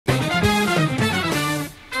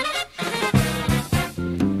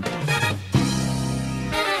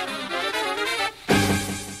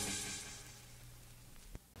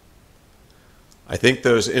think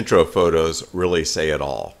those intro photos really say it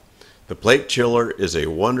all. The plate chiller is a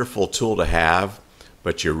wonderful tool to have,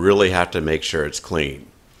 but you really have to make sure it's clean.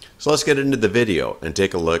 So let's get into the video and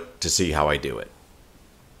take a look to see how I do it.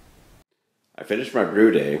 I finished my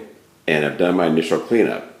brew day and I've done my initial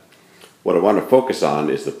cleanup. What I want to focus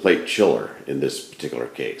on is the plate chiller in this particular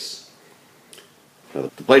case. Now,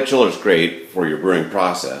 the plate chiller is great for your brewing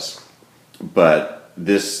process, but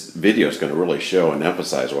this video is going to really show and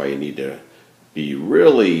emphasize why you need to be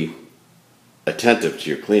really attentive to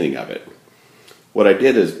your cleaning of it. What I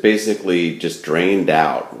did is basically just drained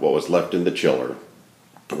out what was left in the chiller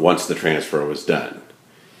once the transfer was done.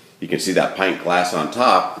 You can see that pint glass on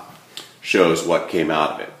top shows what came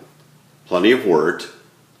out of it. Plenty of wort,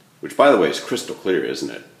 which by the way is crystal clear, isn't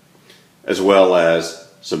it? As well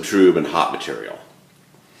as some trub and hop material.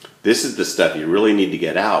 This is the stuff you really need to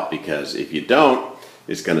get out, because if you don't,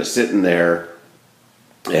 it's going to sit in there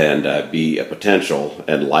and be a potential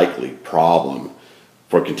and likely problem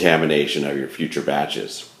for contamination of your future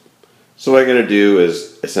batches. So what I'm going to do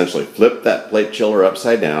is essentially flip that plate chiller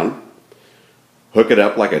upside down, hook it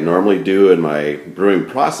up like I normally do in my brewing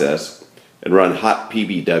process, and run hot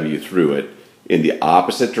PBW through it in the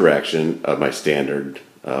opposite direction of my standard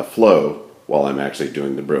flow while I'm actually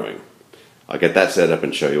doing the brewing. I'll get that set up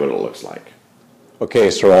and show you what it looks like.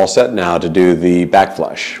 Okay, so we're all set now to do the back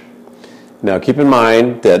flush. Now keep in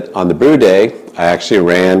mind that on the brew day, I actually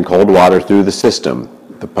ran cold water through the system.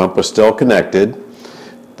 The pump was still connected.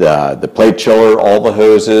 The plate chiller, all the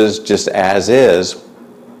hoses, just as is.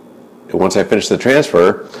 And once I finished the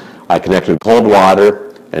transfer, I connected cold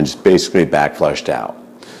water and just basically back flushed out.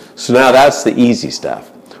 So now that's the easy stuff.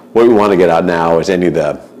 What we want to get out now is any of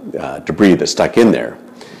the debris that's stuck in there.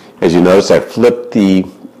 As you notice, I flipped the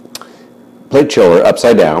plate chiller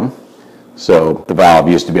upside down. So the valve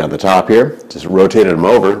used to be on the top here. Just rotated them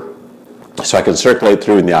over so I can circulate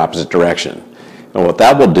through in the opposite direction. And what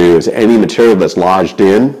that will do is any material that's lodged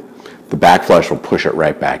in, the backflush will push it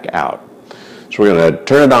right back out. So we're going to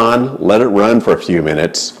turn it on, let it run for a few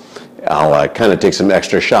minutes. I'll kind of take some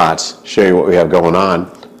extra shots, show you what we have going on.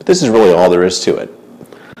 But this is really all there is to it.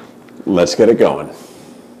 Let's get it going.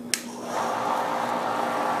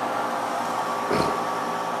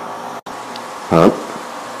 Pump.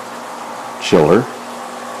 Chiller.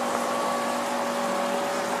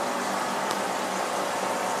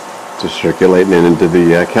 Just circulating it into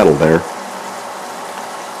the kettle there.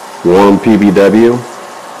 Warm PBW.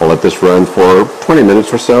 I'll let this run for 20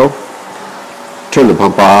 minutes or so. Turn the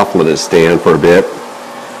pump off, let it stand for a bit,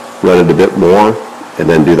 run it a bit more, and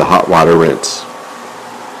then do the hot water rinse.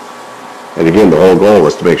 And again, the whole goal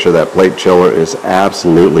was to make sure that plate chiller is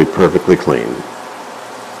absolutely perfectly clean.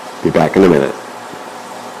 Be back in a minute.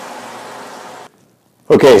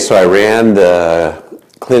 Okay, so I ran the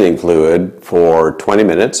cleaning fluid for 20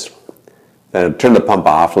 minutes, then turned the pump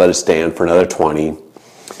off, let it stand for another 20,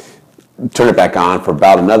 turn it back on for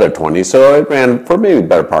about another 20, so it ran for maybe the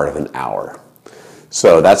better part of an hour.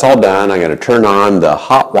 So that's all done. I'm going to turn on the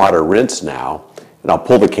hot water rinse now, and I'll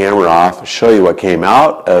pull the camera off, show you what came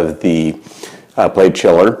out of the plate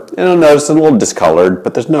chiller, and you'll notice it's a little discolored,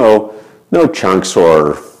 but there's no chunks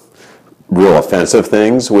or real offensive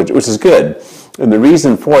things, which is good. And the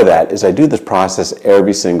reason for that is I do this process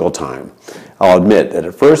every single time. I'll admit that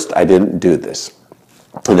at first I didn't do this.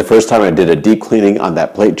 And the first time I did a deep cleaning on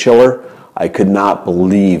that plate chiller, I could not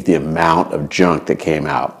believe the amount of junk that came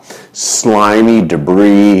out. Slimy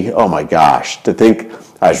debris, oh my gosh. To think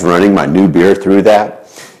I was running my new beer through that,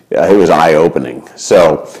 it was eye-opening.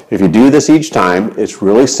 So if you do this each time, it's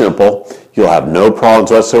really simple. You'll have no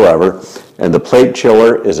problems whatsoever. And the plate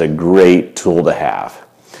chiller is a great tool to have.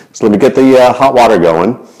 So let me get the hot water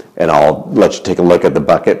going, and I'll let you take a look at the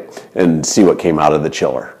bucket and see what came out of the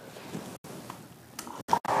chiller.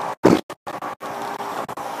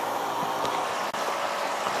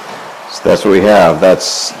 So that's what we have.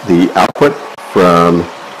 That's the output from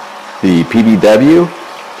the PBW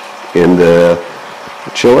in the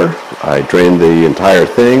chiller. I drained the entire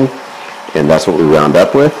thing, and that's what we wound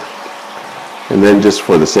up with. And then just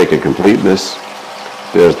for the sake of completeness,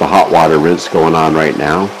 there's the hot water rinse going on right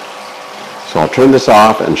now. So I'll turn this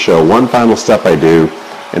off and show one final step I do,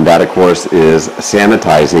 and that of course is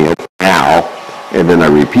sanitizing it now, and then I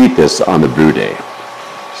repeat this on the brew day.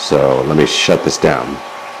 So let me shut this down.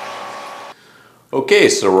 Okay,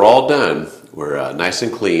 so we're all done. We're nice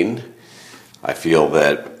and clean. I feel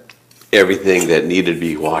that everything that needed to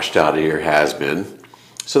be washed out of here has been.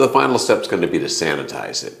 So the final step is going to be to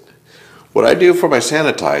sanitize it. What I do for my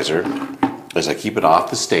sanitizer is I keep it off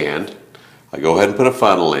the stand. I go ahead and put a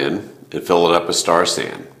funnel in and fill it up with Star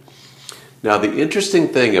San. Now the interesting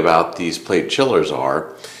thing about these plate chillers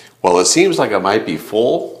are, well, it seems like it might be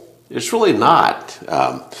full. It's really not.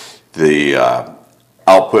 The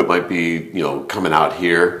output might be, coming out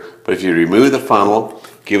here, but if you remove the funnel,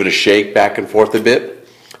 give it a shake back and forth a bit,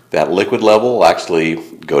 that liquid level will actually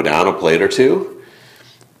go down a plate or two.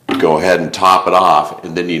 Go ahead and top it off,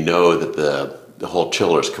 and then you know that the whole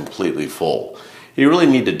chiller is completely full. You really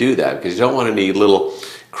need to do that because you don't want any little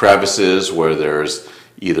crevices where there's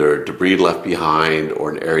either debris left behind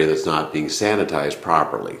or an area that's not being sanitized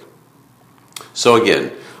properly. So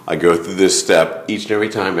again, I go through this step each and every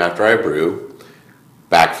time after I brew,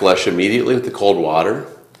 back flush immediately with the cold water,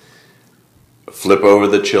 flip over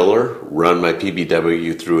the chiller, run my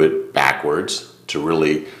PBW through it backwards to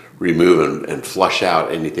really remove and flush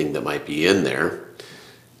out anything that might be in there,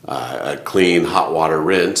 a clean hot water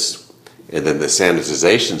rinse, and then the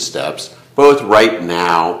sanitization steps, both right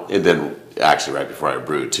now and then actually right before I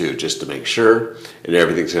brew too, just to make sure, and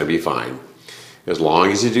everything's going to be fine. As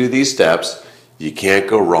long as you do these steps, you can't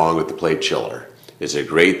go wrong with the plate chiller. It's a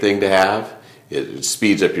great thing to have. It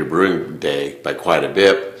speeds up your brewing day by quite a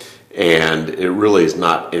bit, and it really is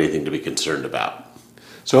not anything to be concerned about.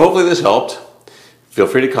 So hopefully this helped. Feel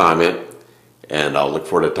free to comment, and I'll look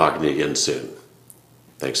forward to talking to you again soon.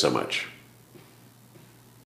 Thanks so much.